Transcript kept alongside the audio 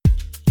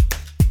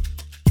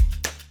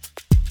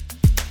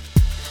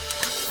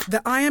The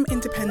I Am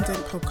Independent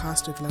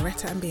podcast with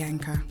Loretta and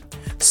Bianca.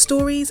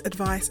 Stories,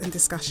 advice and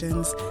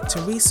discussions to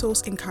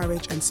resource,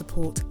 encourage and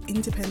support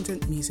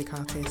independent music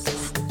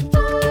artists.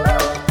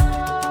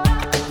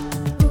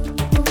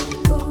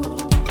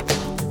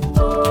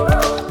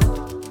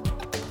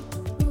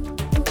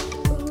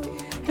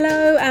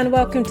 Hello and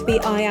welcome to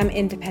the I Am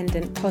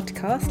Independent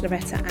podcast.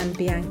 Loretta and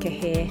Bianca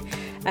here.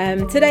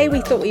 Today we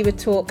thought we would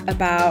talk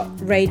about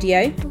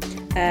radio,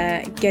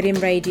 getting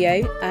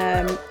radio.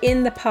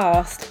 In the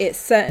past, it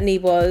certainly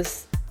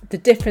was the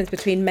difference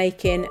between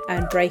making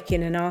and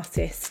breaking an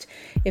artist.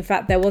 In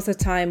fact, there was a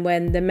time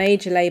when the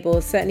major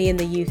labels, certainly in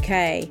the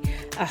UK,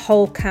 a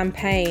whole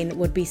campaign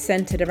would be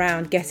centred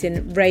around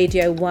getting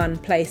Radio 1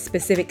 placed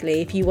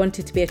specifically if you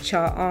wanted to be a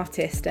chart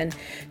artist. And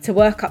to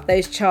work up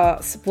those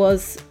charts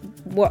was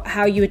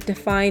how you would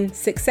define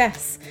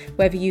success,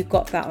 whether you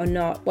got that or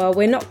not. Well,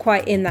 we're not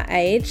quite in that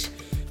age,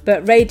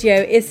 but radio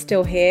is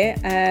still here.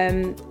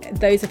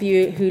 Those of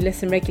you who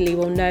listen regularly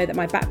will know that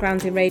my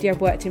background's in radio.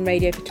 I've worked in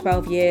radio for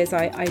 12 years.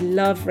 I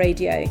love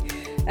radio,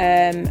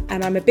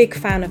 and I'm a big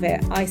fan of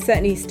it. I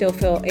certainly still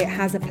feel it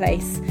has a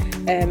place,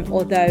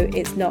 although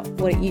it's not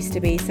what it used to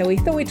be. So we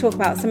thought we'd talk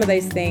about some of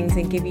those things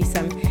and give you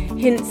some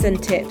hints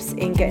and tips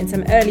in getting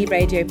some early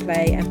radio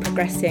play and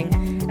progressing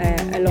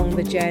along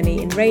the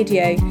journey in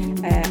radio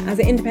as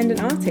an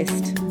independent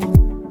artist.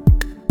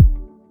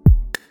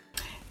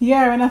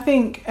 Yeah, and I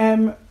think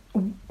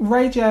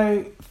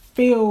radio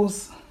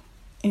feels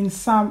in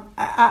some,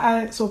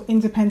 at a sort of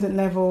independent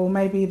level,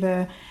 maybe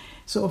the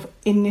sort of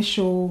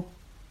initial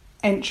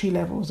entry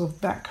levels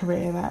of that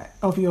career,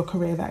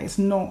 that it's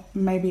not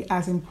maybe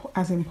as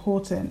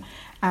important.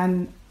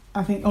 And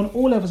I think on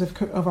all levels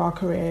of our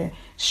career,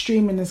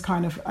 streaming has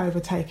kind of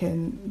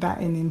overtaken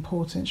that in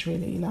importance,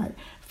 really, like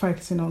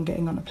focusing on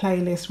getting on a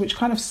playlist, which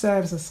kind of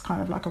serves as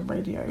kind of like a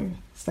radio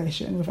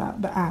station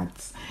without the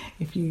ads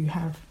if you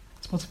have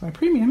Spotify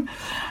Premium.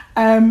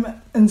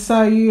 And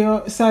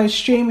so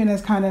streaming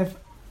has kind of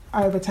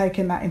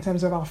overtaken that in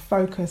terms of our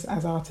focus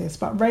as artists,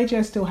 but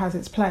radio still has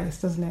its place,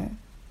 doesn't it?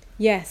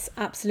 Yes,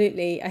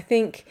 absolutely. I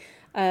think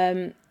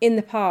in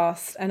the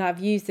past, and I've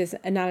used this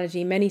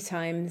analogy many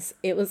times,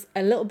 it was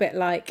a little bit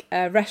like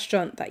a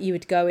restaurant that you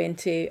would go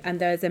into and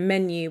there's a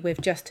menu with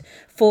just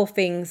 4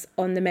 things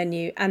on the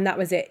menu, and that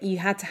was it. You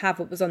had to have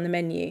what was on the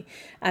menu,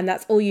 and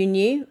that's all you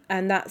knew,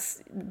 and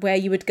that's where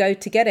you would go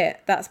to get it.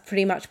 That's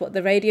pretty much what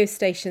the radio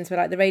stations were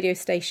like. The radio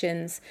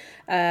stations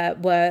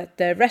were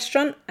the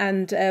restaurant,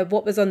 and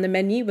what was on the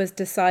menu was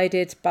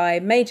decided by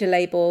major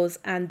labels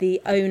and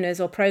the owners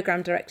or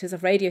program directors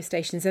of radio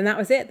stations, and that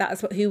was it.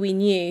 That's who we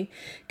knew,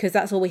 because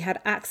that's all we had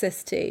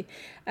access to.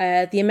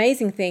 The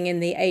amazing thing in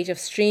the age of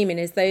streaming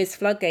is those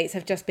floodgates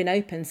have just been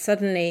opened.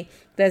 Suddenly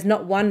there's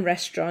not one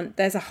restaurant,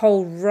 there's a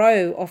whole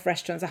row of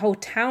restaurants, a whole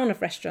town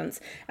of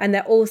restaurants, and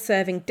they're all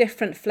serving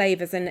different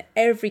flavours, and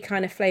every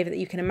kind of flavour that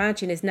you can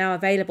imagine is now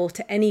available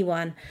to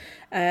anyone,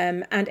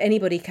 and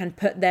anybody can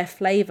put their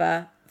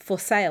flavour for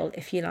sale,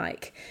 if you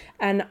like.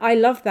 And I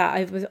love that.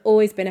 I've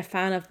always been a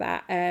fan of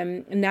that.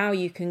 Now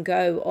you can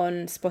go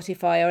on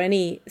Spotify or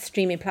any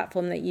streaming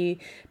platform that you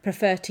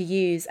prefer to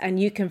use, and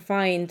you can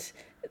find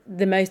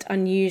the most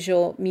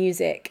unusual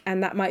music,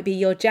 and that might be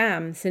your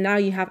jam. So now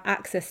you have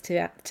access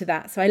to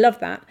that. So I love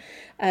that.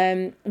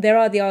 There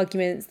are the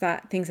arguments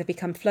that things have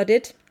become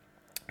flooded.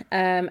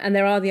 And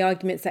there are the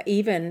arguments that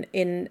even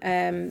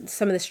in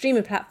some of the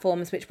streaming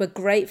platforms, which were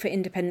great for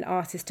independent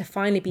artists to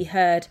finally be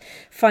heard,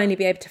 finally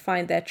be able to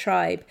find their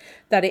tribe,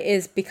 that it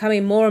is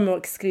becoming more and more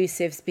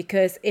exclusives,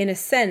 because in a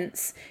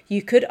sense,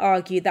 you could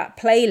argue that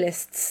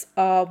playlists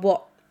are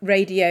what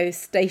radio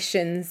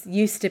stations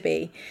used to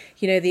be.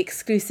 You know, the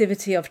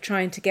exclusivity of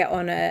trying to get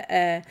on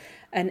an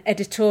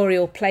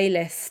editorial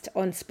playlist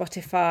on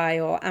Spotify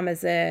or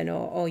Amazon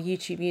or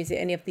YouTube Music,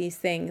 any of these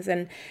things,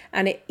 and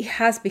it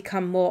has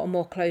become more and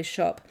more closed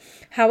shop.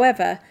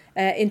 However,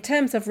 in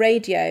terms of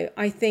radio,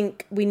 I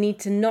think we need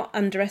to not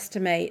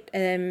underestimate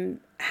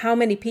how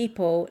many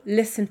people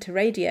listen to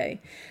radio.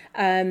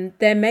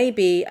 There may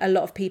be a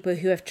lot of people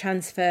who have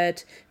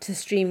transferred to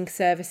streaming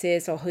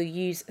services or who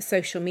use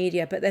social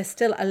media, but there's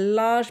still a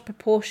large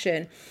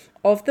proportion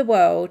of the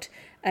world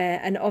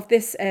and of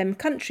this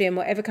country, and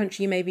whatever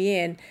country you may be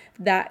in,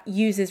 that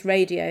uses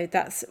radio.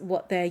 That's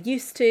what they're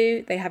used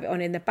to. They have it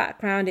on in the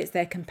background. It's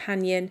their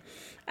companion,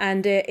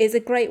 and it's a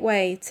great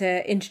way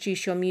to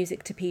introduce your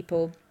music to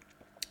people.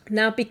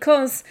 Now,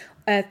 because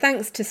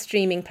thanks to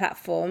streaming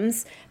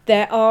platforms,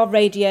 there are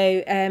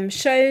radio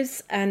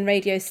shows and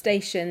radio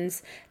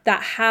stations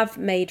that have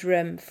made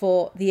room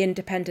for the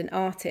independent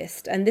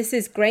artist. And this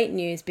is great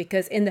news,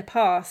 because in the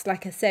past,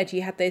 like I said,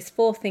 you had those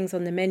 4 things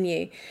on the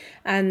menu,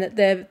 and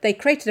they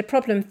created a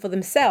problem for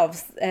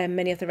themselves,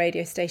 many of the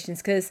radio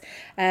stations, because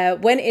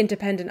when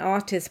independent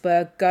artists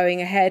were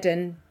going ahead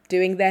and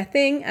doing their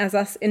thing, as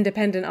us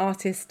independent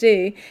artists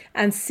do,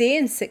 and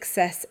seeing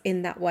success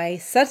in that way,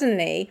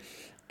 suddenly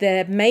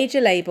the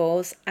major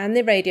labels and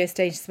the radio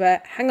stations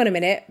were, hang on a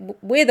minute,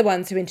 we're the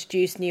ones who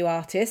introduce new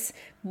artists.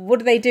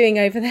 what are they doing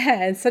over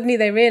there? And suddenly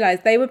they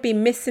realized they would be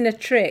missing a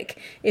trick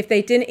if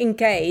they didn't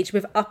engage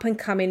with up and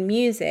coming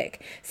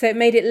music. So it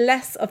made it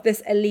less of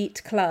this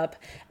elite club.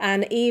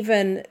 And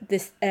even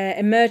this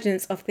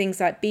emergence of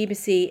things like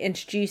BBC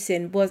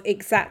introducing was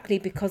exactly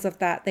because of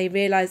that. They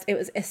realized it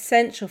was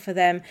essential for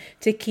them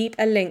to keep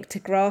a link to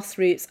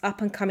grassroots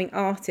up and coming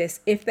artists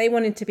if they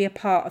wanted to be a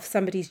part of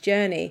somebody's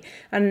journey.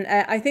 And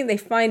I think they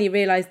finally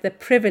realized the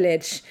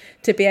privilege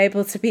to be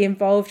able to be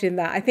involved in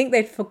that. I think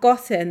they'd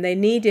forgotten they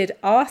needed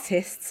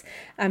artists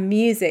and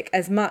music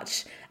as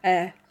much,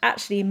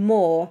 actually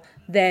more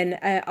than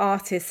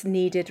artists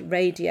needed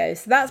radio.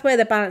 So that's where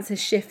the balance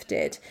has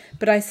shifted,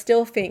 but I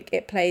still think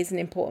it plays an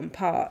important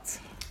part.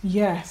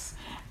 Yes.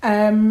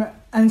 And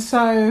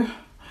so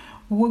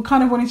we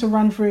kind of wanted to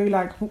run through,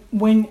 like,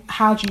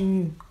 how do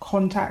you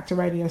contact a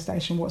radio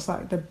station? What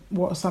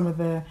are some of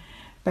the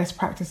best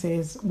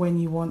practices when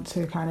you want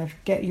to kind of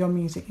get your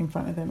music in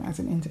front of them as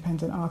an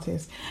independent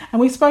artist? And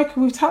we've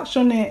touched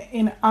on it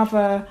in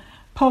other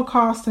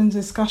podcasts and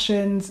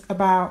discussions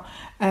about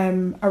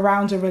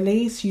around a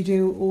release. You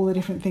do all the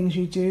different things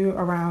you do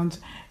around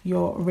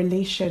your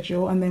release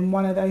schedule, and then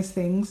one of those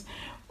things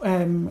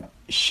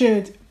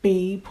should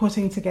be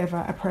putting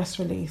together a press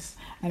release,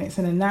 and it's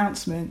an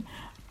announcement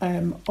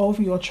of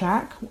your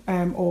track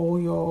or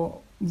your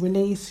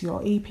release,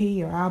 your EP,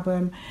 your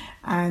album,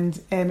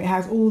 and it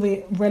has all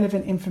the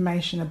relevant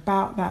information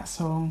about that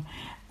song,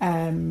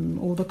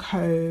 all the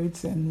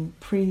codes and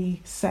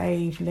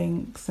pre-save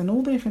links and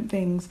all the different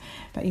things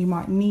that you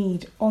might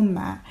need on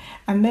that.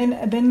 And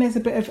then there's a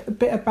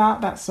bit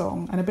about that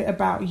song and a bit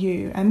about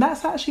you, and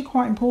that's actually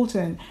quite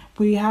important.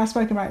 We have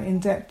spoken about it in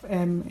depth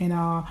in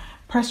our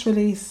press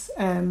release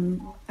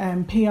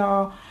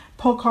PR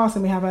podcast,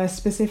 and we have a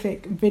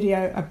specific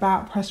video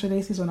about press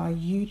releases on our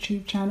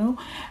YouTube channel.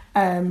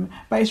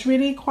 But it's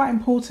really quite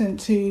important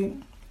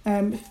to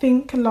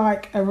think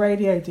like a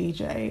radio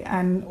DJ,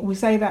 and we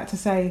say that to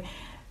say,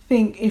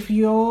 think if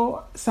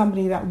you're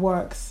somebody that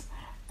works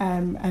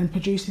and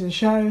produces a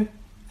show,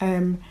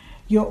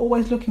 you're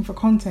always looking for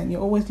content.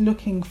 You're always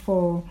looking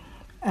for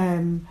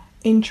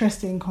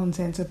interesting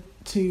content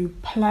to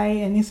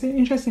play, and it's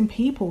interesting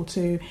people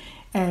to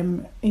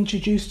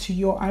introduce to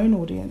your own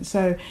audience.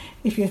 So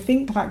if you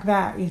think like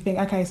that, you think,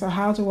 okay, so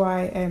how do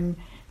I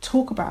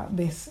talk about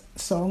this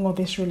song or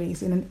this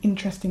release in an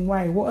interesting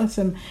way? What are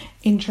some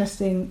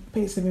interesting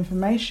bits of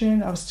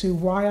information as to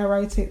why I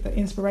wrote it, the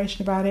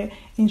inspiration about it,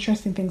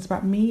 interesting things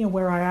about me and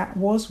where I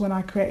was when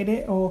I created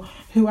it or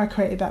who I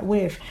created that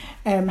with.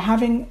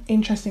 Having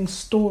interesting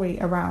story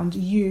around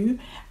you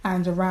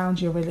and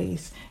around your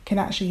release can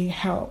actually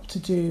help to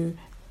do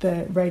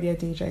the radio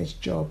DJ's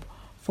job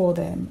for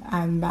them,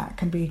 and that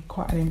can be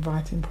quite an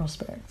inviting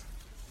prospect.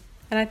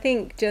 And I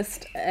think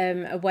just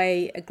a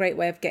great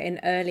way of getting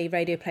early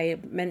radio play,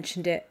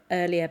 mentioned it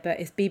earlier, but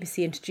it's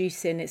BBC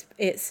introducing.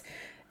 It's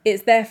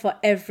there for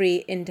every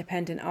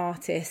independent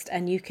artist,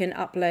 and you can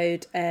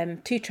upload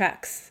 2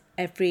 tracks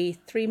every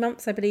 3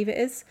 months, I believe it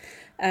is.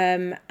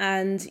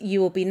 And you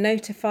will be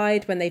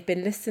notified when they've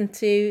been listened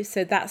to.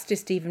 So that's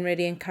just even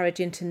really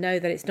encouraging to know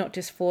that it's not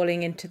just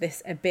falling into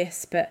this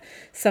abyss, but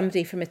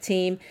somebody from a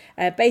team.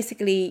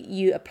 Basically,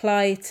 you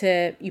put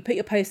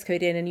your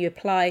postcode in and you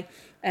apply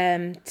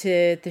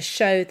to the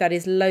show that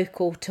is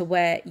local to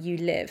where you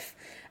live.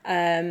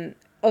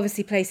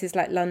 Obviously, places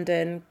like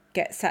London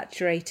get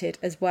saturated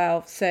as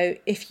well. So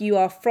if you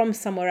are from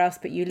somewhere else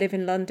but you live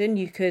in London,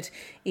 you could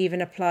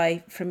even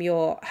apply from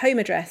your home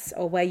address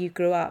or where you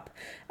grew up,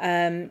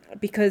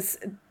 because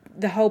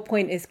the whole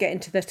point is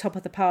getting to the top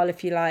of the pile,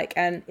 if you like.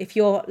 And if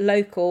you're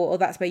local or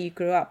that's where you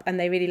grew up and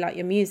they really like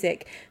your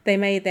music, they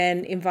may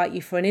then invite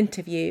you for an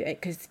interview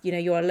because, you know,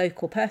 you're a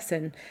local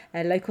person,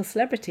 a local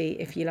celebrity,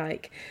 if you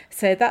like.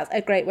 So that's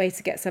a great way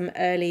to get some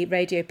early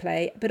radio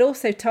play, but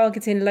also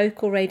targeting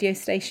local radio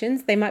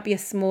stations. They might be a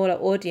smaller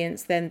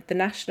audience than the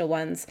national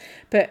ones,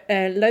 but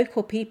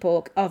local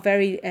people are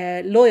very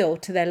loyal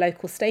to their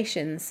local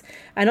stations.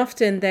 And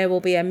often there will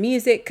be a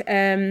music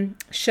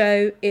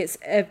show. It's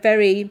a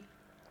very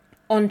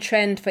on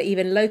trend for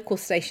even local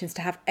stations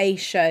to have a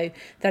show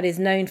that is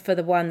known for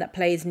the one that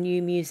plays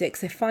new music.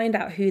 So find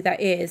out who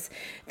that is.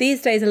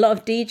 These days, a lot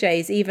of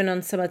DJs, even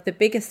on some of the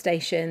bigger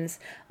stations,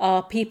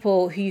 are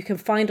people who you can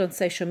find on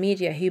social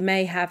media who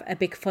may have a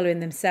big following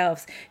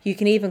themselves. You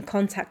can even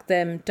contact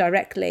them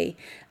directly.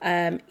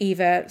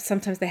 Either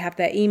sometimes they have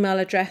their email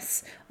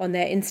address on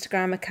their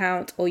Instagram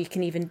account, or you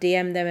can even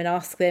DM them and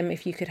ask them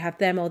if you could have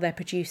them or their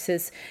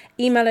producer's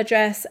email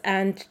address,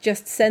 and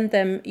just send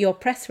them your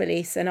press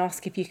release and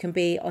ask if you can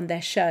be on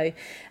their show.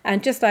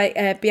 And just like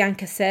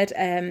Bianca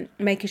said,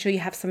 making sure you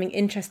have something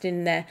interesting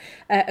in there.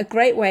 A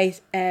great way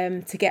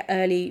to get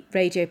early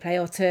radio play,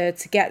 or to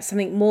get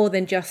something more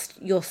than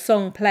just your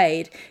song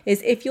played,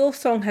 is if your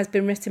song has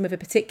been written with a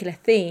particular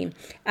theme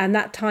and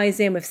that ties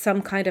in with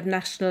some kind of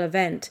national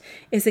event,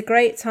 it's a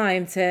great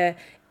time to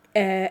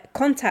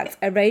contact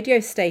a radio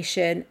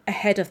station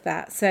ahead of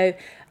that. So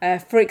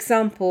for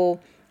example,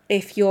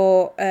 if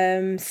your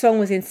song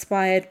was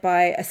inspired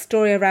by a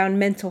story around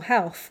mental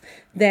health,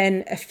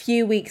 then a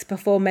few weeks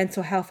before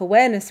Mental Health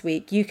Awareness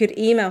Week, you could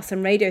email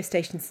some radio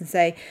stations and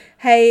say,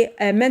 hey,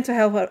 Mental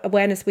Health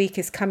Awareness Week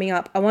is coming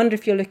up. I wonder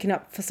if you're looking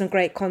up for some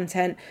great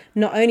content.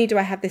 Not only do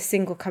I have this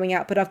single coming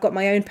out, but I've got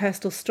my own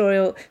personal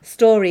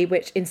story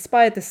which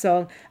inspired the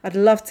song. I'd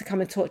love to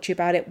come and talk to you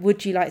about it.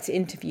 Would you like to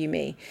interview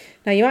me?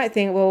 Now, you might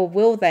think, well,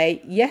 will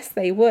they? Yes,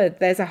 they would.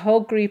 There's a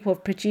whole group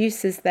of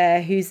producers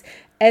there whose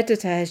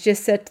editor has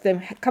just said to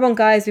them, come on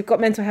guys, we've got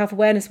Mental Health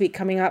Awareness Week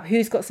coming up.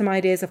 Who's got some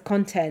ideas of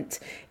content?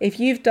 If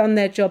you've done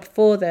their job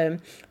for them,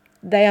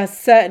 they are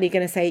certainly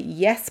going to say,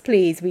 yes,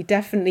 please, we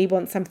definitely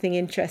want something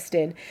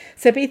interesting.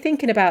 So be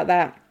thinking about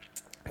that.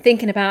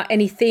 Thinking about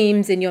any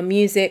themes in your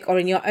music or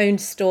in your own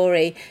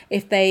story,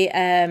 if they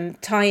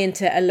tie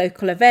into a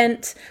local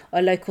event,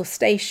 a local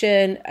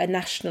station, a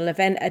national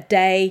event, a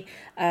day,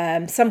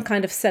 some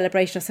kind of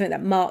celebration or something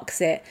that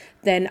marks it,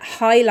 then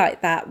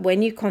highlight that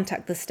when you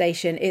contact the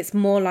station. It's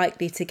more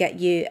likely to get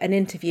you an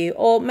interview,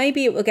 or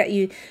maybe it will get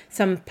you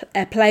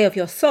a play of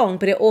your song,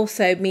 but it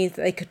also means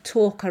that they could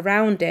talk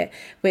around it,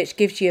 which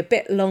gives you a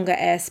bit longer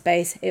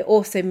airspace. It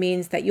also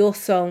means that your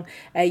song,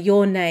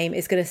 your name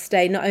is going to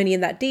stay not only in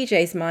that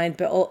DJ's mind,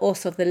 but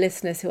also of the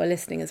listeners who are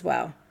listening as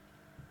well.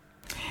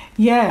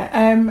 Yeah,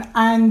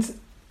 and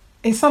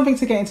it's something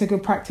to get into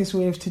good practice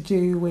with, to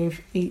do with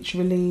each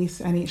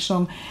release and each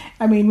song.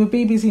 I mean, with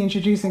BBC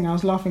Introducing, I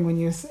was laughing when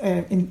you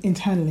were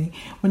internally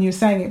when you were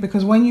saying it,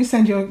 because when you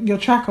send your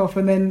track off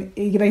and then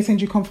they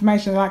send you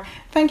confirmation, like,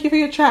 thank you for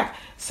your track,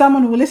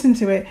 someone will listen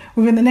to it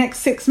within the next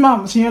 6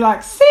 months, and you're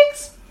like,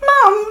 6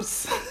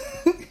 months?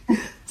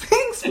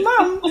 6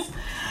 months?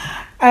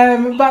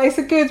 But it's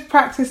a good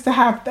practice to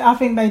have. I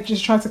think they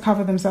just try to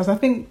cover themselves. I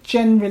think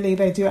generally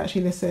they do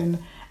actually listen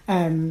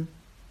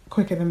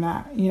quicker than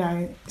that,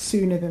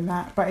 sooner than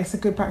that. But it's a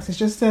good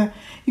practice.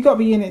 You got to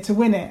be in it to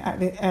win it,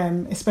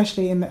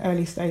 especially in the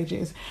early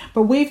stages.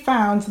 But we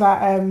found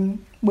that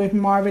with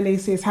my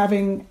releases,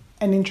 having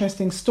an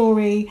interesting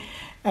story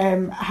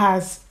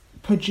has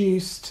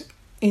produced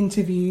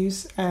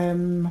interviews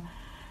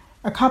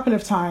a couple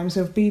of times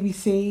with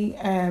BBC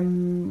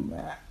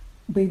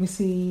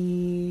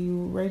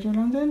Radio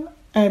London.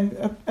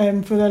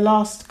 For the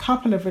last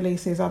couple of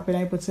releases, I've been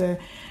able to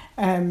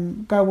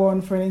go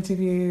on for an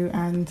interview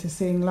and to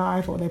sing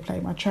live, or they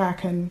play my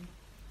track, and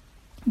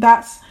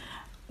that's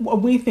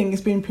what we think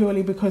has been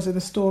purely because of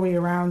the story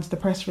around the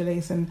press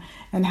release and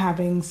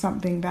having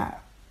something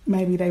that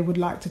maybe they would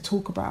like to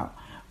talk about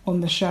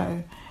on the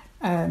show.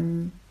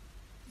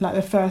 Like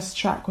the first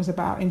track was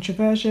about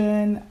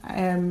introversion,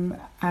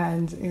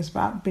 and it was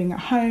about being at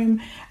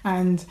home,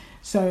 and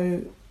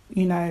so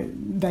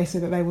they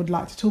said that they would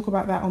like to talk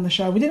about that on the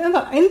show. We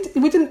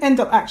didn't end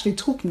up actually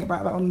talking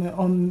about that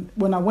on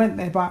when I went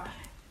there, but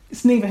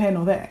it's neither here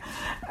nor there.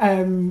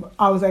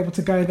 I was able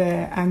to go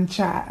there and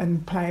chat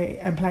and play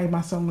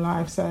my song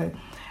live. So,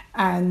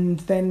 and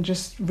then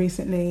just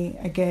recently,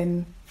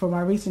 again for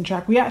my recent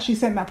track, we actually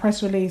sent that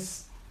press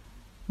release.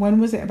 When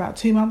was it? About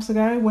 2 months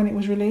ago when it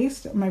was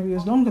released. Maybe it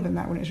was longer than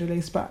that when it was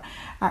released, but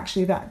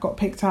actually that got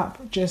picked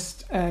up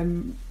just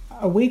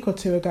a week or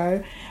two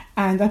ago.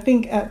 And I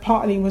think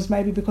partly was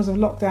maybe because of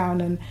lockdown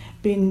and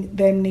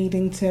them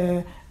needing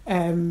to,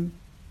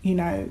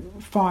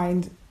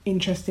 find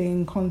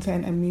interesting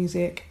content and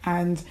music.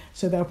 And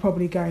so they're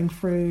probably going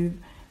through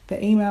the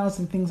emails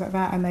and things like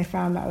that. And they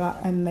found that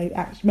and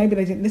maybe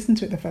they didn't listen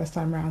to it the first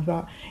time around,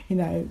 but,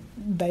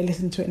 they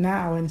listen to it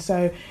now. And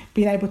so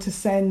being able to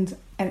send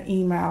an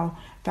email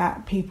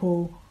that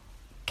people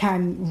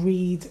can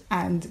read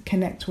and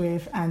connect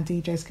with, and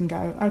DJs can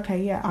go,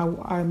 okay, yeah,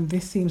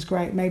 this seems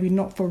great. Maybe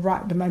not for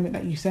right the moment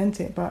that you sent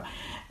it, but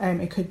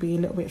it could be a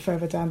little bit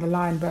further down the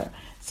line. But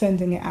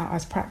sending it out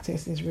as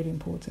practice is really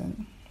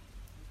important.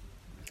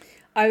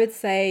 I would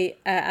say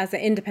as an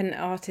independent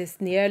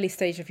artist in the early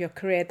stage of your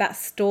career, that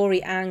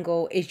story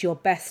angle is your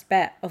best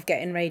bet of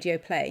getting radio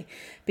play,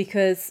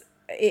 because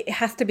it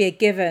has to be a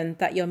given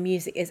that your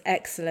music is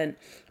excellent.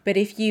 But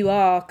if you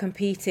are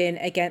competing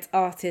against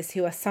artists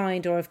who are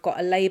signed or have got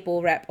a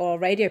label rep or a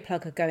radio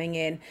plugger going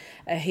in,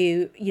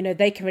 who,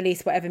 they can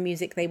release whatever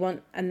music they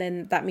want, and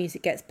then that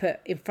music gets put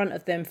in front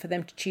of them for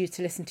them to choose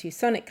to listen to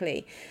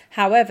sonically.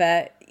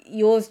 However,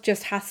 yours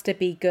just has to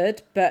be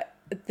good, but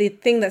the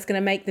thing that's going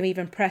to make them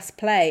even press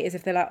play is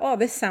if they're like, oh,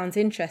 this sounds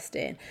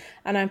interesting.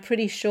 And I'm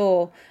pretty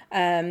sure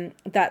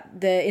that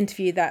the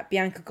interview that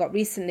Bianca got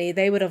recently,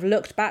 they would have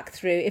looked back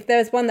through. If there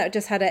was one that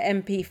just had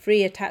an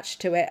MP3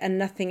 attached to it and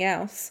nothing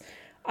else,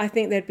 I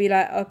think they'd be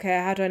like, okay,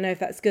 how do I know if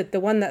that's good? The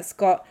one that's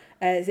got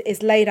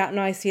is laid out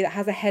nicely, that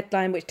has a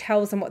headline which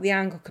tells them what the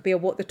angle could be or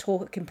what the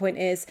talking point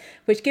is,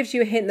 which gives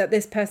you a hint that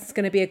this person's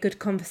going to be a good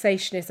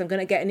conversationist, I'm going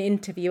to get an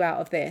interview out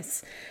of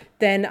this,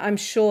 then I'm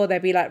sure they'll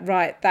be like,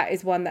 right, that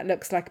is one that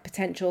looks like a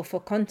potential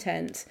for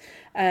content.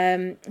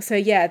 So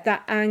yeah,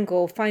 that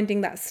angle,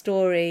 finding that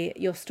story,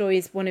 your story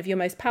is one of your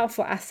most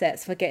powerful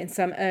assets for getting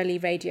some early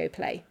radio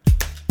play.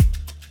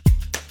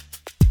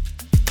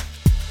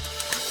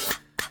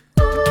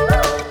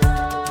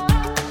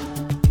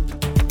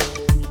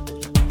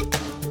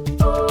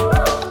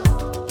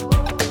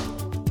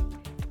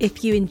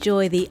 If you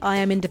enjoy the I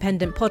Am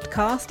Independent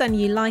podcast and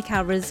you like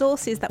our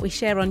resources that we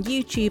share on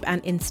YouTube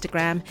and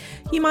Instagram,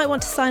 you might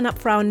want to sign up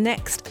for our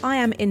next I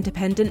Am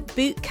Independent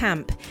Boot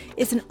Camp.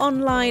 It's an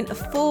online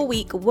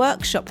 4-week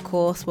workshop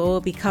course where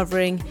we'll be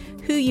covering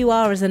who you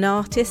are as an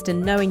artist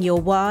and knowing your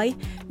why,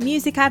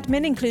 music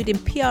admin including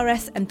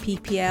PRS and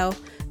PPL,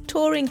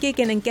 touring,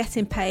 gigging and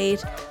getting paid,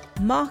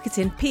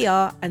 marketing,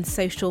 PR and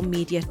social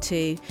media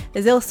too.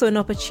 There's also an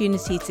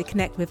opportunity to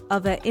connect with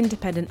other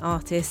independent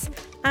artists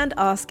and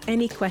ask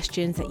any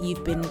questions that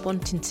you've been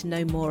wanting to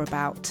know more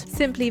about.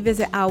 Simply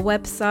visit our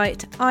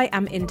website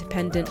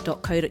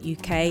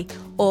iamindependent.co.uk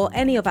or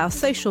any of our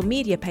social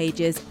media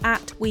pages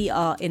at We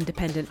Are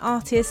Independent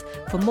Artists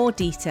for more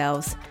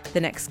details.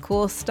 The next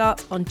course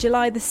starts on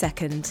July the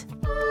 2nd.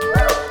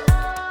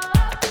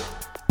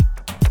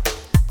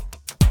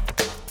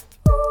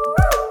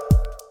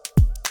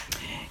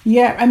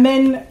 Yeah, and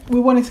then we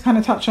wanted to kind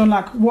of touch on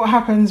like what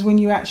happens when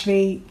you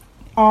actually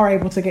are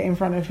able to get in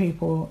front of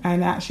people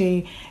and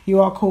actually you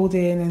are called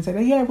in and say, oh,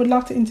 yeah, we'd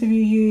love to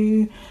interview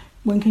you.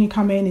 When can you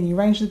come in? And you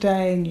arrange the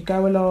day and you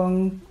go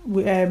along.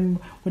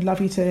 We'd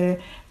love you to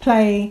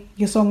play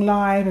your song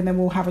live and then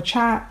we'll have a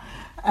chat.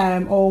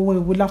 Or we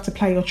would love to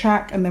play your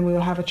track and then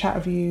we'll have a chat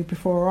with you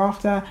before or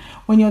after.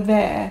 When you're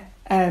there,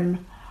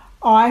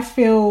 I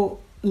feel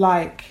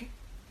like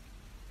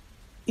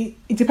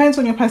it depends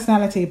on your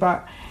personality,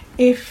 but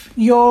if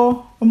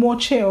you're a more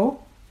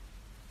chill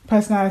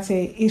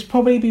personality, it's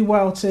probably be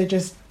well to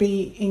just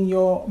be in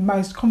your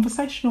most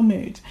conversational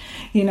mood,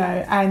 you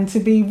know, and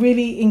to be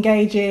really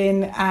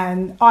engaging.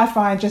 And I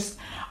find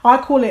I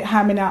call it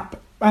hamming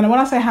up. And when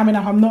I say hamming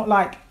up, I'm not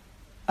like,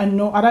 I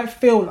don't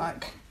feel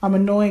like I'm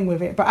annoying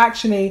with it, but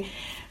actually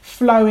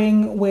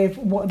flowing with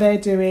what they're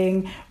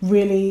doing,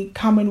 really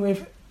coming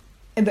with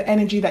the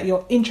energy that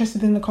you're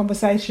interested in the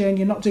conversation.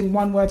 You're not doing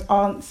one word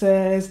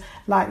answers,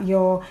 like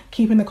you're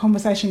keeping the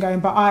conversation going,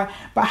 but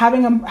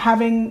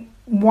having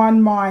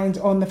one mind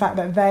on the fact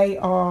that they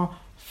are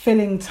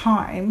filling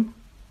time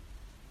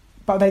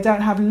but they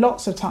don't have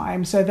lots of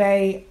time, so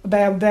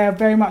they're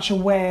very much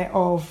aware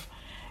of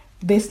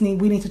we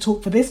need to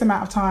talk for this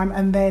amount of time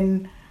and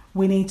then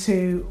I need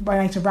to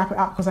wrap it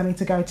up because I need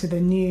to go to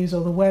the news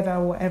or the weather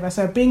or whatever.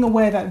 So being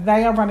aware that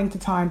they are running to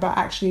time, but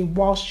actually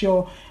whilst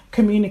you're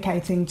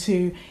communicating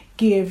to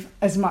give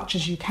as much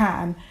as you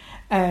can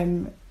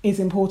is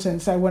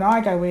important. So when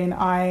I go in,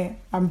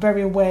 I'm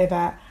very aware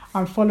that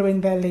I'm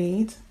following their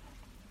lead,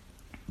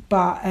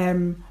 but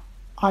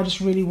I just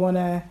really want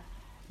to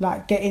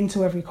like get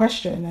into every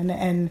question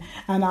and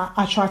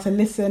I try to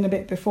listen a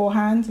bit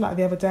beforehand. Like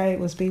the other day it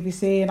was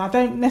BBC, and I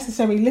don't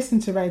necessarily listen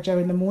to radio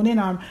in the morning.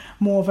 I'm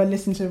more of a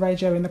listen to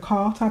radio in the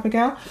car type of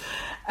girl.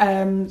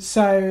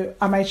 So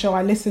I made sure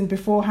I listened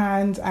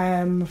beforehand.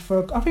 I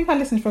think I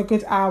listened for a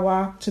good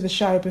hour to the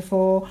show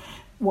before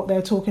what they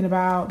were talking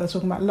about. They're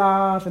talking about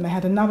love, and they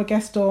had another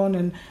guest on,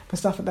 and the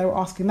stuff that they were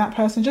asking that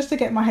person, just to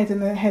get my head in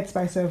the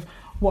headspace of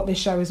what this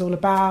show is all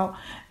about.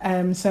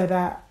 So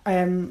that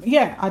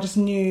I just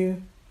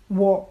knew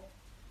what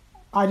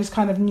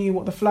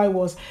the flow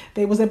was.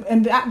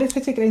 And at this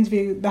particular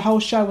interview, the whole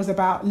show was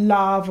about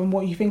love and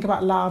what you think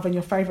about love and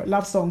your favourite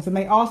love songs. And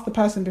they asked the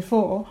person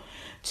before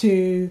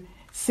to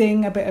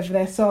sing a bit of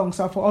their song.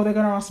 So I thought, they're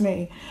going to ask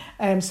me.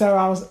 So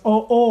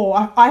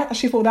I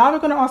actually thought they're either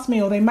going to ask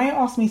me or they may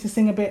ask me to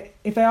sing a bit.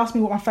 If they ask me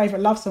what my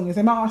favourite love song is,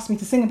 they might ask me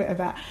to sing a bit of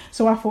that.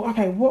 So I thought,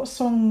 okay, what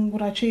song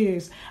would I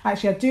choose?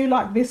 Actually, I do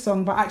like this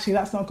song, but actually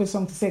that's not a good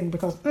song to sing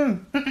because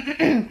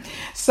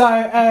So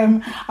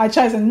I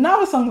chose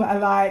another song that I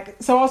like.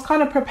 So I was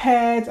kind of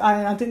prepared.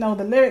 I didn't know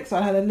the lyrics, so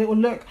I had a little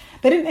look.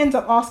 They didn't end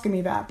up asking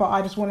me that, but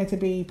I just wanted to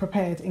be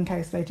prepared in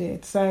case they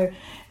did. So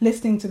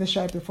listening to the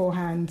show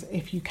beforehand,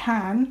 if you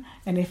can,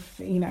 and if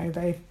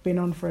they've been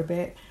on for a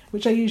bit,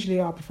 which they usually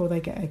are before they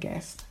get a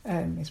guest,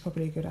 it's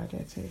probably a good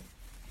idea too.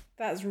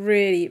 That's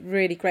really,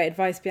 really great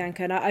advice,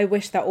 Bianca. And I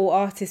wish that all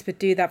artists would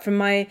do that. From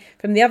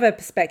the other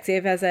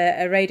perspective, as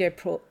a radio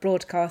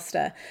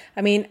broadcaster,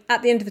 I mean,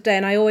 at the end of the day,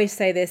 and I always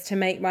say this to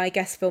make my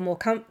guests feel more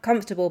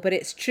comfortable, but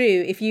it's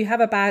true. If you have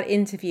a bad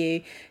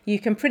interview, you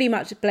can pretty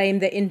much blame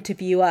the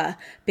interviewer,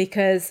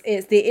 because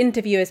it's the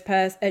interviewer's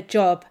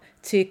job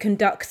to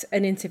conduct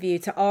an interview,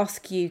 to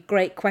ask you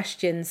great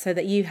questions so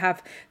that you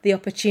have the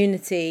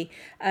opportunity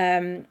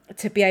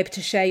to be able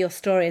to share your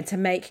story and to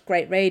make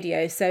great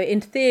radio. So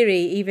in theory,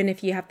 even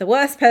if you have the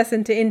worst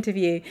person to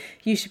interview,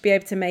 you should be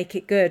able to make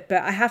it good.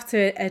 But I have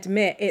to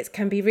admit, it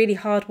can be really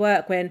hard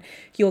work when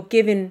you're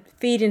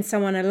feeding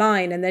someone a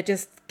line and they're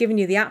just giving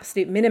you the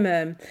absolute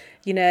minimum.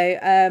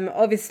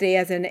 Obviously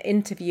as an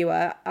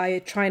interviewer, I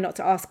try not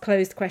to ask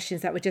closed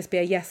questions that would just be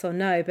a yes or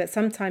no, but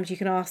sometimes you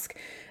can ask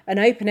an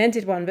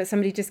open-ended one, but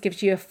somebody just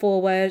gives you a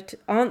 4-word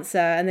answer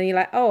and then you're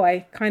like,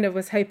 I kind of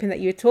was hoping that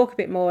you would talk a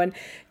bit more. And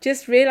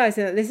just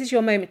realizing that this is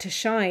your moment to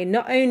shine,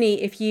 not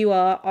only if you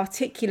are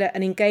articulate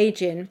and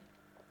engaging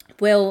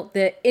will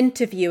the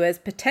interviewers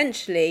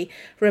potentially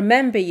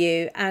remember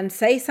you and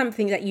say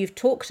something that you've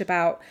talked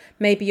about?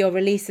 Maybe your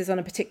releases on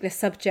a particular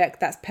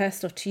subject that's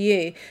personal to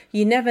you.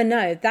 You never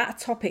know. That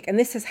topic, and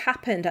this has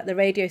happened at the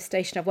radio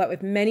station I've worked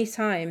with many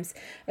times,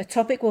 a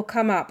topic will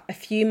come up a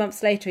few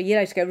months later, a year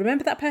later, go,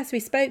 remember that person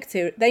we spoke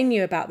to? They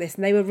knew about this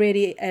and they were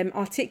really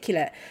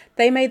articulate.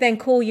 They may then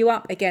call you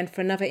up again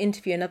for another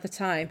interview another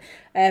time.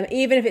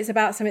 Even if it's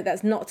about something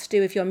that's not to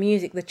do with your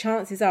music, the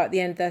chances are at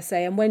the end they'll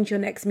say, and when's your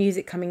next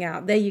music coming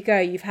out? There you go.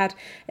 You've had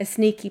a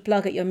sneaky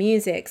plug at your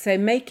music. So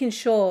making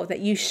sure that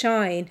you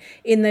shine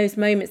in those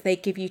moments they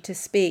give you to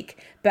speak.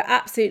 But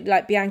absolutely,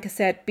 like Bianca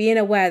said, being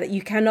aware that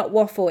you cannot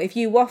waffle. If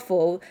you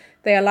waffle,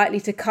 they are likely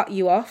to cut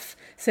you off.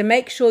 So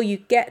make sure you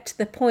get to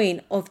the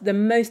point of the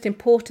most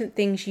important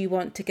things you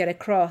want to get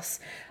across.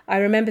 I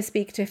remember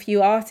speaking to a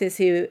few artists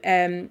who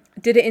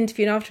did an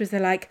interview, and afterwards they're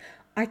like,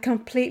 I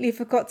completely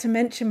forgot to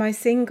mention my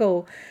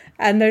single.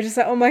 And they're just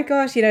like, oh my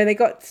gosh, they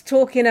got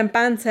talking and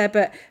banter.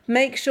 But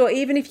make sure,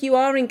 even if you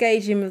are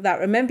engaging with that,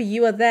 remember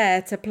you are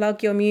there to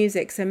plug your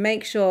music. So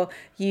make sure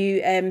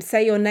you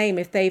say your name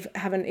if they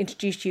haven't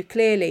introduced you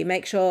clearly.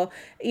 Make sure,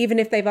 even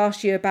if they've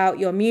asked you about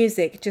your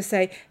music, just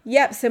say,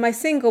 yep, so my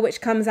single, which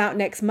comes out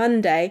next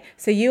Monday.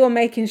 So you are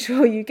making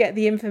sure you get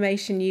the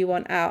information you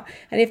want out.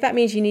 And if that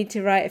means you need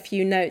to write a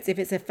few notes, if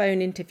it's a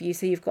phone interview,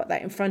 so you've got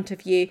that in front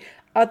of you.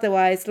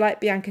 Otherwise, like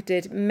Bianca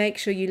did, make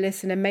sure you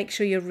listen and make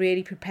sure you're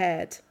really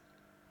prepared.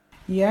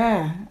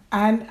 Yeah,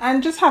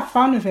 and just have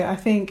fun with it. I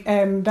think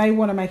they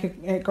want to make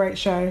a great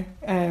show.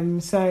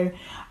 So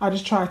I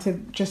just try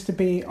to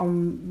be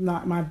on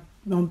like my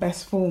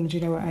best form. Do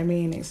you know what I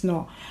mean?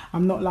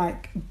 I'm not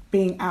like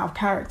being out of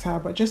character,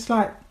 but just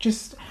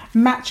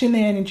matching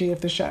the energy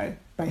of the show.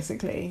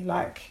 Basically,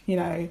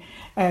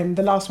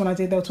 the last one I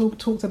did, they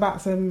talked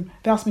about they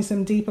asked me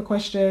some deeper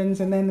questions,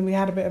 and then we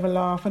had a bit of a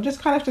laugh, and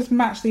just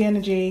match the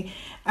energy,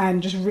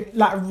 and just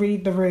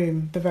read the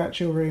room, the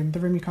virtual room, the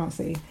room you can't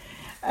see.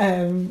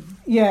 And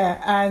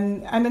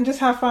then just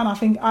have fun. I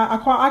think I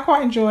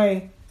quite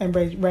enjoy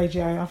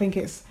radio. I think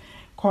it's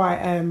quite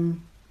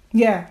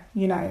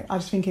I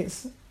just think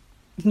it's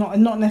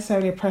not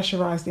necessarily a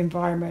pressurized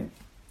environment,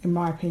 in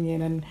my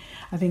opinion, and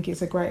I think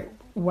it's a great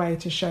way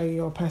to show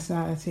your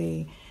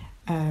personality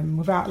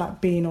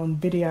without being on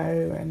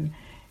video, and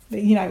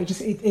it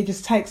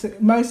just takes,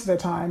 most of the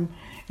time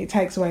it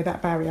takes away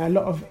that barrier. A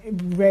lot of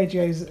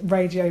radio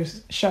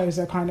shows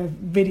are kind of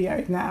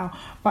videoed now,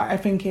 but I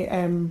think it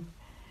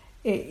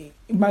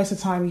most of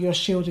the time you're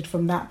shielded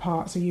from that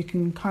part, so you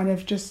can kind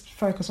of just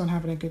focus on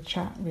having a good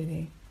chat,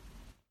 really.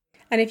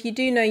 And if you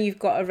do know you've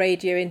got a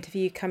radio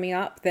interview coming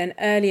up, then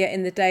earlier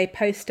in the day,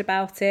 post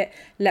about it,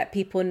 let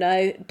people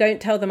know.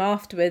 Don't tell them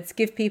afterwards.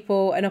 Give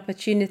people an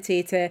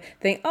opportunity to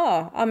think,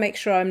 I'll make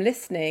sure I'm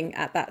listening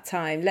at that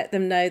time. Let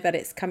them know that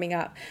it's coming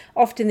up.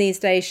 Often these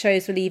days,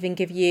 shows will even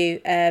give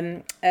you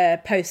a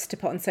post to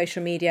put on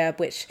social media,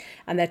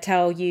 and they'll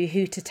tell you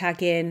who to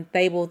tag in.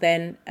 They will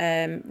then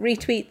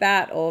retweet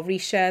that or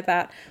reshare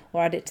that,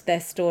 or add it to their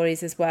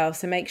stories as well.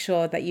 So make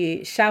sure that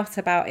you shout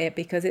about it,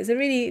 because it's a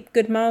really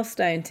good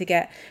milestone to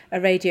get a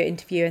radio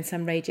interview and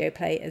some radio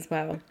play as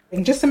well.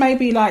 Just to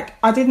maybe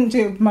I didn't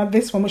do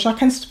this one, which I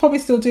can probably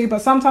still do,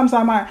 but sometimes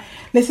I might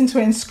listen to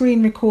it and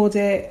screen record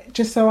it,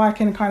 just so I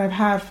can kind of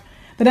have,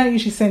 they don't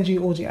usually send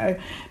you audio,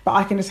 but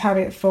I can just have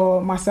it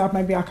for myself.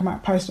 Maybe I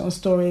might post it on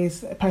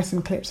stories, post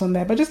some clips on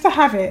there, but just to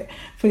have it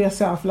for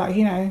yourself,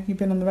 you've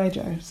been on the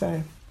radio.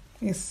 So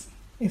it's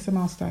a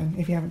milestone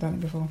if you haven't done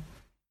it before.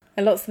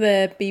 And lots of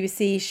the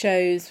BBC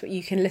shows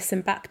you can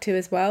listen back to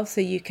as well.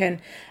 So you can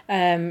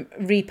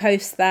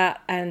repost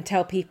that and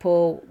tell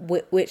people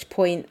which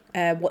point,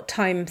 what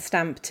time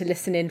stamp to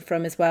listen in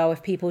from as well,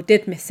 if people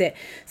did miss it.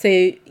 So,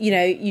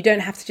 you don't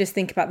have to just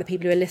think about the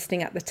people who are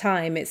listening at the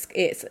time.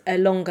 It's a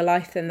longer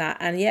life than that.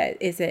 And yeah,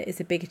 it's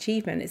a big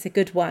achievement. It's a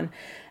good one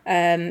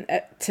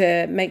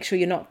to make sure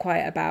you're not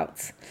quiet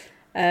about.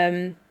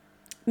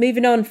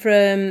 Moving on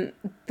from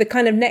the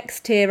kind of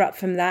next tier up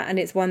from that, and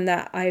it's one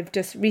that I've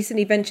just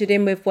recently ventured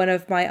in with one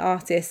of my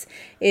artists,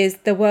 is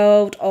the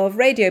world of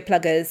radio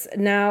pluggers.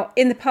 Now,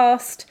 in the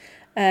past,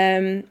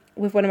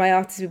 with one of my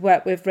artists, we've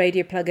worked with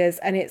radio pluggers,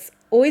 and it's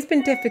always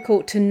been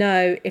difficult to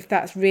know if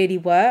that's really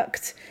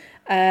worked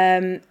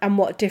and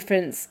what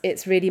difference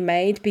it's really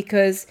made,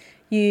 because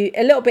a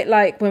little bit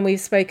like when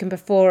we've spoken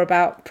before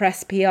about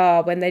press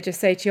PR, when they just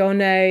say to you, oh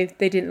no,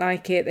 they didn't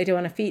like it, they don't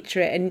want to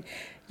feature it, and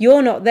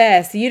you're not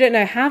there, so you don't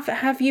know,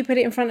 have you put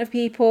it in front of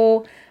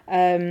people?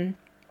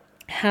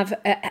 Have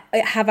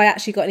I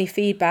actually got any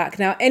feedback?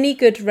 Now, any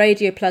good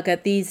radio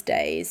plugger these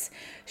days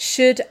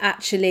should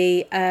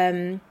actually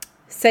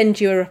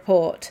send you a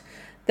report.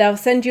 They'll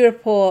send you a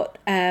report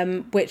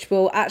which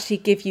will actually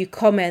give you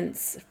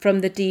comments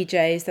from the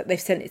DJs that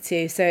they've sent it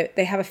to. So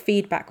they have a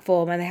feedback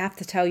form and they have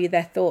to tell you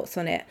their thoughts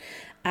on it.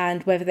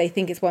 and whether they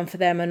think it's one for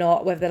them or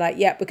not, whether they're like,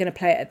 yep, we're going to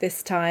play it at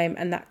this time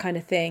and that kind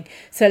of thing.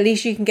 So at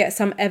least you can get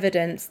some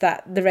evidence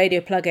that the radio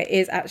plugger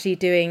is actually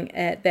doing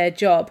their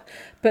job.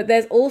 But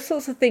there's all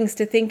sorts of things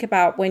to think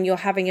about when you're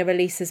having a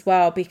release as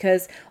well,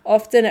 because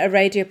often a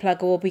radio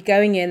plugger will be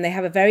going in, they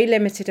have a very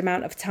limited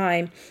amount of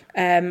time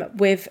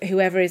with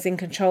whoever is in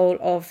control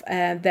of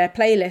their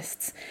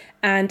playlists.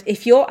 And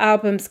if your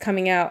album's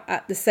coming out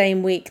at the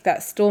same week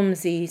that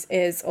Stormzy's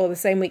is, or the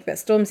same week that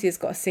Stormzy has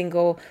got a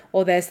single,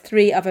 or there's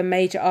 3 other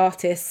major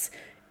artists,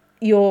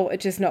 you're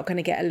just not going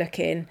to get a look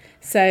in.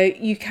 So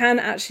you can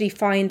actually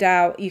find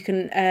out,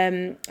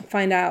 the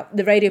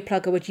radio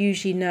plugger would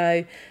usually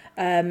know,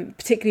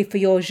 particularly for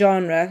your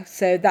genre.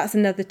 So that's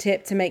another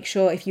tip, to make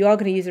sure if you are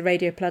going to use a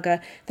radio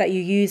plugger that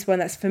you use one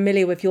that's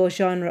familiar with your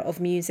genre of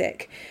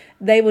music.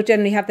 They will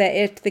generally have their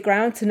ear to the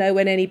ground to know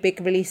when any big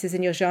releases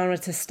in your genre,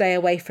 to stay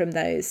away from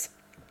those.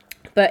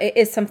 But it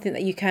is something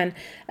that you can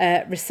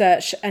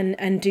research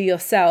and do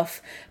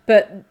yourself.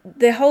 But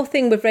the whole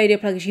thing with radio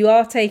pluggers, you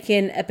are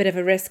taking a bit of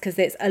a risk, because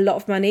it's a lot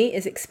of money,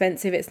 it's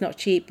expensive, it's not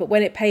cheap. But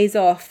when it pays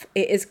off,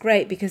 it is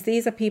great, because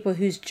these are people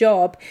whose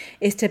job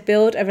is to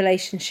build a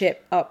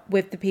relationship up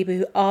with the people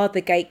who are the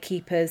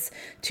gatekeepers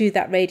to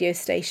that radio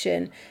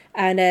station.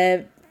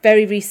 And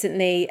very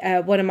recently,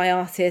 one of my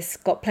artists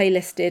got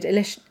playlisted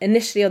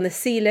initially on the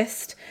C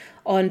list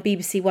on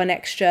BBC One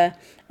Extra,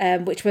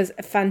 which was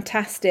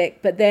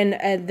fantastic. But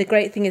then the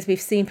great thing is we've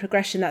seen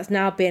progression, that's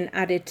now been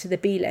added to the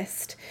B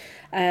list.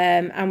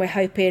 And we're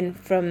hoping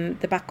from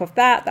the back of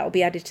that will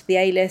be added to the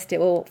A list. It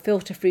will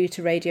filter through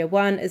to Radio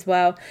 1 as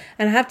well.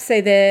 And I have to say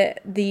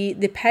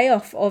the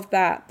payoff of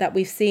that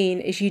we've seen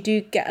is you do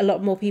get a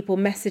lot more people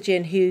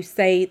messaging who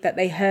say that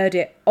they heard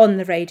it on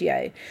the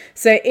radio.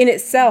 So in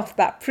itself,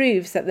 that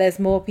proves that there's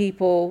more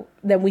people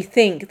than we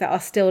think that are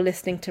still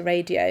listening to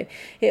radio.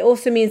 It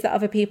also means that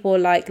other people,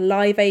 like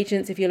live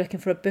agents, if you're looking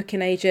for a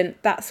booking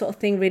agent, that sort of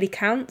thing really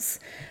counts.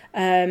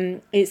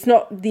 It's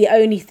not the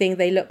only thing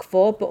they look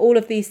for, but all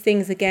of these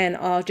things again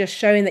are just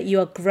showing that you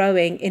are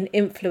growing in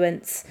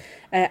influence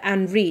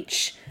and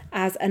reach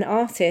as an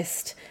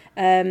artist.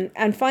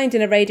 And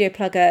finding a radio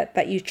plugger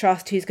that you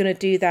trust, who's going to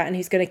do that and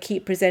who's going to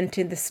keep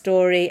presenting the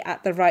story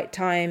at the right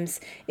times,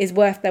 is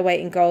worth their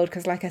weight in gold.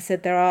 Because like I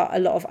said, there are a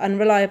lot of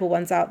unreliable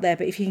ones out there,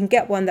 but if you can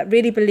get one that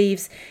really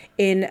believes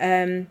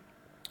in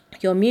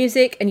your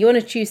music, and you want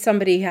to choose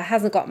somebody who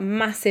hasn't got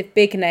massive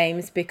big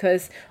names,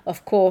 because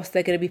of course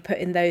they're going to be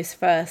putting those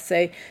first.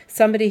 So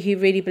somebody who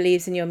really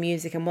believes in your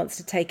music and wants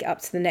to take it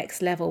up to the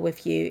next level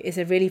with you is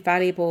a really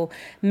valuable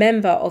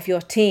member of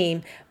your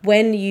team.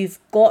 When you've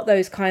got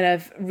those kind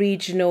of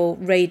regional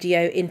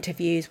radio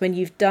interviews, when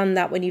you've done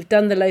that, when you've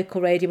done the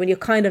local radio, when you're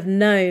kind of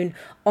known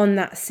on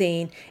that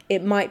scene,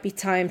 it might be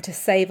time to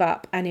save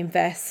up and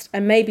invest.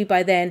 And maybe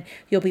by then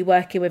you'll be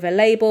working with a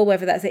label,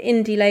 whether that's an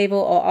indie label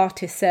or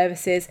artist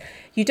services.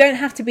 You don't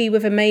have to be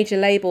with a major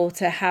label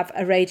to have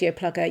a radio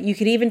plugger. You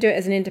could even do it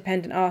as an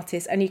independent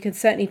artist, and you can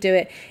certainly do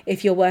it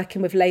if you're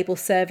working with label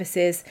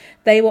services.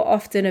 They will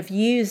often have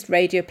used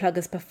radio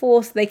pluggers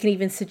before, so they can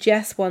even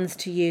suggest ones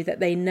to you that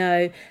they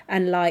know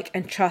and like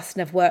and trust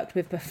and have worked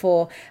with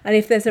before. And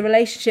if there's a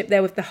relationship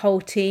there with the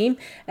whole team,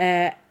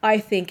 I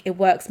think it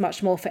works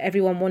much more for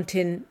everyone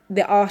wanting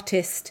the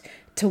artist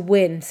to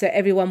win, so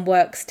everyone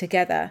works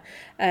together.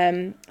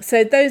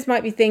 So those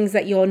might be things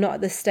that you're not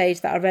at the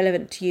stage that are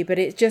relevant to you, but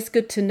it's just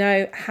good to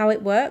know how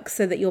it works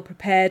so that you're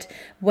prepared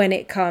when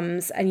it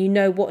comes and you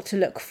know what to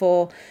look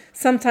for.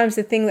 Sometimes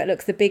the thing that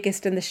looks the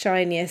biggest and the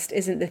shiniest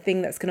isn't the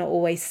thing that's going to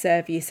always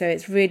serve you, so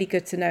it's really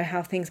good to know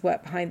how things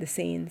work behind the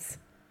scenes.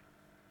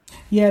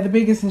 Yeah, the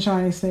biggest and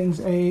shiniest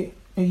things are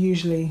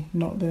usually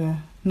not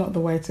the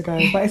way to go,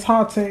 but it's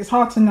hard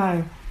to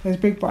know. Those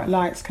big bright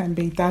lights can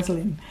be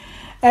dazzling.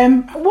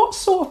 What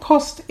sort of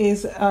cost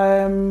is it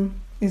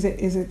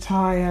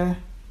to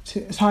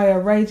hire a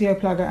radio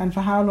plugger, and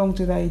for how long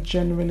do they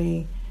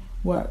generally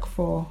work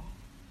for?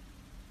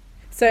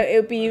 So it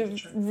would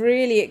be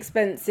really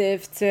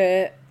expensive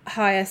to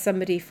hire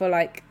somebody for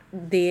like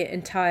the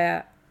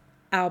entire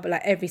album,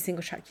 like every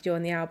single track you do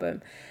on the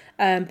album.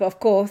 But of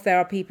course, there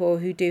are people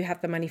who do have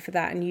the money for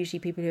that, and usually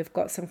people who have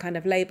got some kind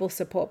of label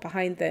support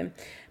behind them.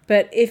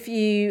 But if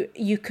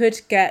you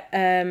could get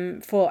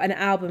for an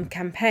album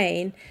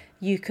campaign,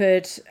 you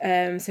could,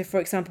 so for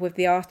example, with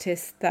the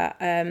artist that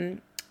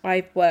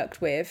I've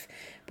worked with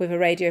a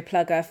radio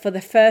plugger, for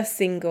the first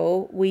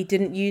single, we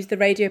didn't use the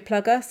radio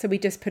plugger, so we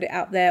just put it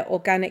out there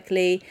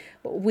organically.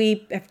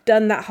 We have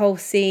done that whole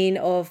scene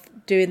of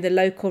doing the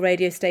local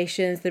radio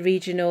stations, the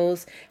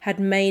regionals, had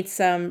made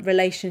some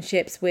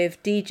relationships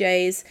with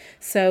DJs,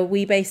 so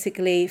we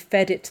basically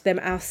fed it to them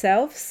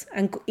ourselves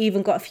and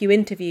even got a few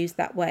interviews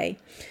that way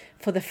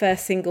for the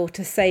first single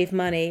to save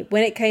money.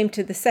 When it came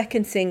to the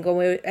second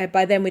single,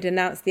 by then we'd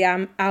announced the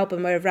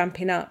album, we were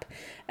ramping up.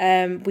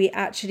 We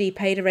actually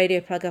paid a radio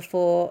plugger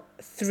for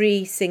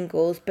 3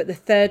 singles, but the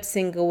third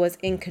single was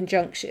in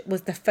conjunction,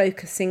 was the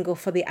focus single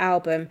for the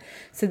album.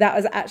 So that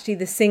was actually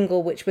the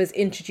single which was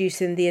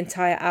introducing the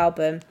entire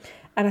album.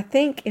 And I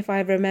think if I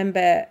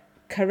remember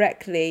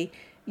correctly,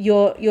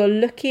 you're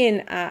looking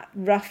at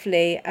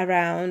roughly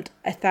around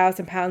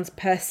 £1,000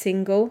 per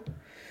single.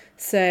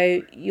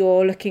 So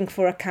you're looking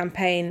for a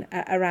campaign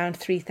at around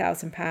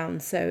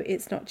 £3,000. So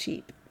it's not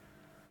cheap.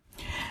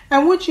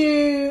 And would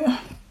you,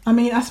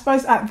 I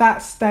suppose at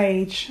that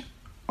stage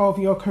of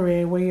your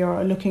career where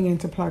you're looking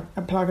into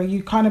Plugger,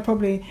 you kind of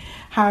probably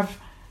have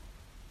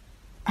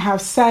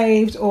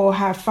saved or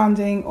have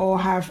funding or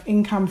have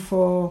income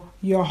for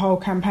your whole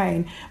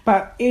campaign.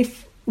 But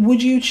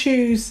would you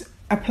choose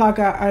a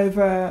Plugger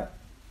over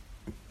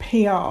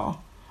PR,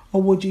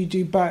 or would you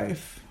do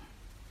both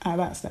at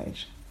that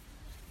stage?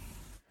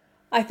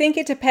 I think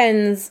it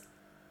depends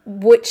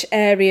which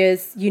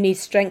areas you need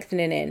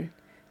strengthening in.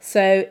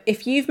 So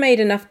if you've made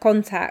enough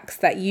contacts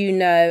that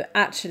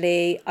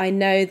actually, I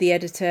know the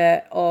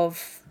editor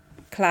of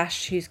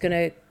Clash who's going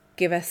to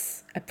give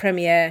us a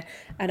premiere,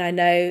 and I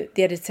know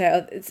the editor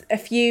of a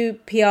few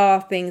PR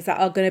things that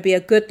are going to be a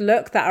good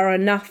look, that are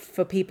enough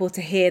for people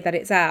to hear that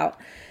it's out,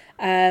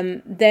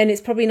 then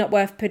it's probably not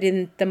worth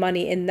putting the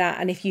money in that.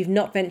 And if you've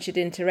not ventured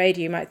into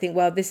radio, you might think,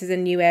 well, this is a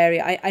new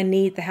area. I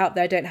need the help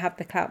there. I don't have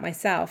the clout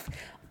myself.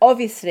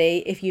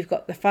 Obviously, if you've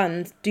got the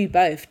funds, do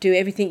both. Do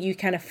everything you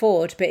can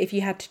afford. But if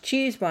you had to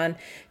choose one,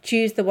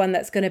 choose the one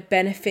that's going to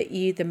benefit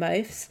you the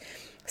most.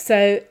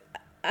 So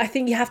I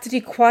think you have to do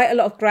quite a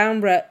lot of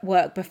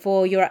groundwork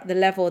before you're at the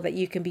level that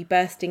you can be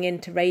bursting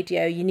into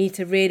radio. You need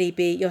to really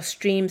your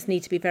streams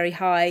need to be very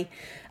high.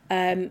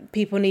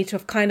 People need to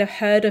have kind of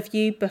heard of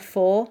you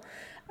before.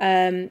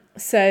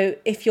 So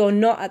if you're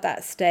not at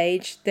that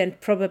stage, then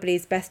probably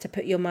it's best to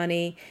put your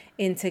money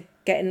into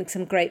getting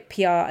some great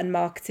PR and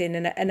marketing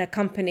and a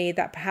company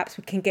that perhaps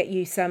can get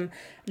you some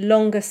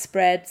longer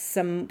spreads,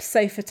 some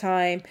sofa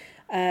time,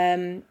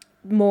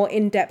 more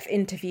in-depth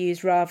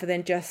interviews rather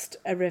than just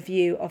a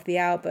review of the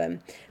album.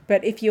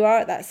 But if you are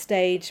at that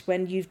stage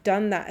when you've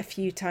done that a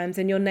few times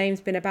and your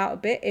name's been about a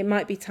bit, it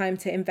might be time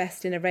to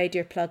invest in a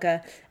radio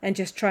plugger and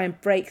just try and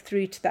break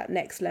through to that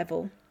next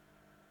level.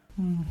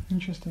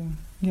 Interesting.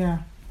 Yeah,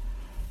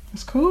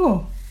 that's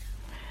cool.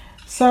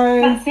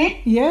 So that's it.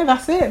 Yeah,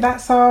 that's it.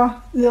 That's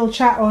our little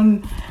chat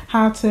on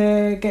how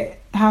to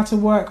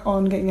work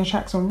on getting your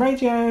tracks on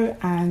radio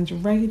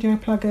and radio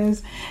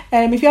pluggers.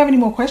 If you have any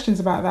more questions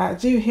about that,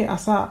 do hit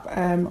us up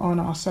on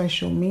our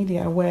social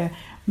media. We're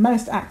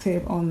most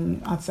active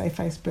on, I'd say,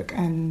 Facebook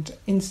and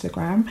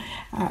Instagram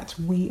at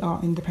We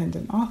Are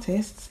Independent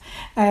Artists.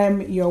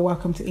 You're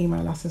welcome to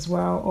email us as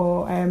well,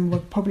 or we're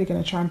probably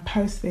going to try and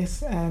post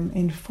this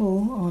in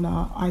full on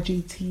our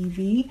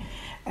IGTV.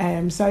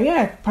 So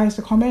yeah, post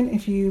a comment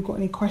if you've got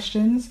any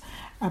questions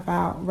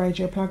about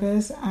radio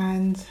pluggers,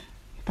 and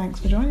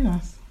thanks for joining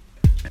us.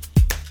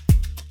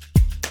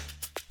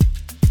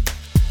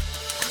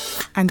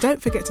 And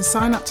don't forget to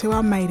sign up to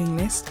our mailing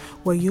list,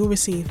 where you'll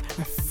receive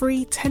a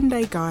free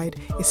 10-day guide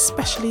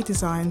especially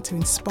designed to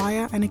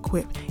inspire and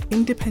equip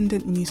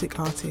independent music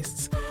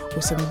artists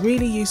with some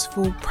really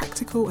useful,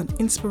 practical and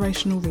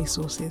inspirational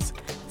resources.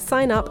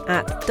 Sign up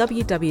at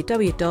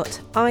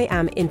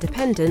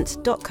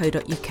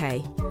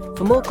www.iamindependent.co.uk.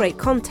 For more great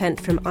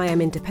content from I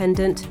Am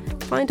Independent,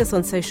 find us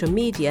on social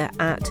media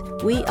at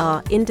We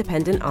Are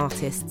Independent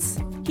Artists.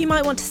 You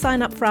might want to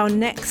sign up for our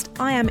next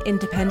I Am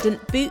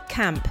Independent boot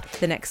camp.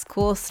 The next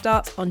course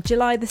starts on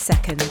July the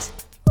 2nd.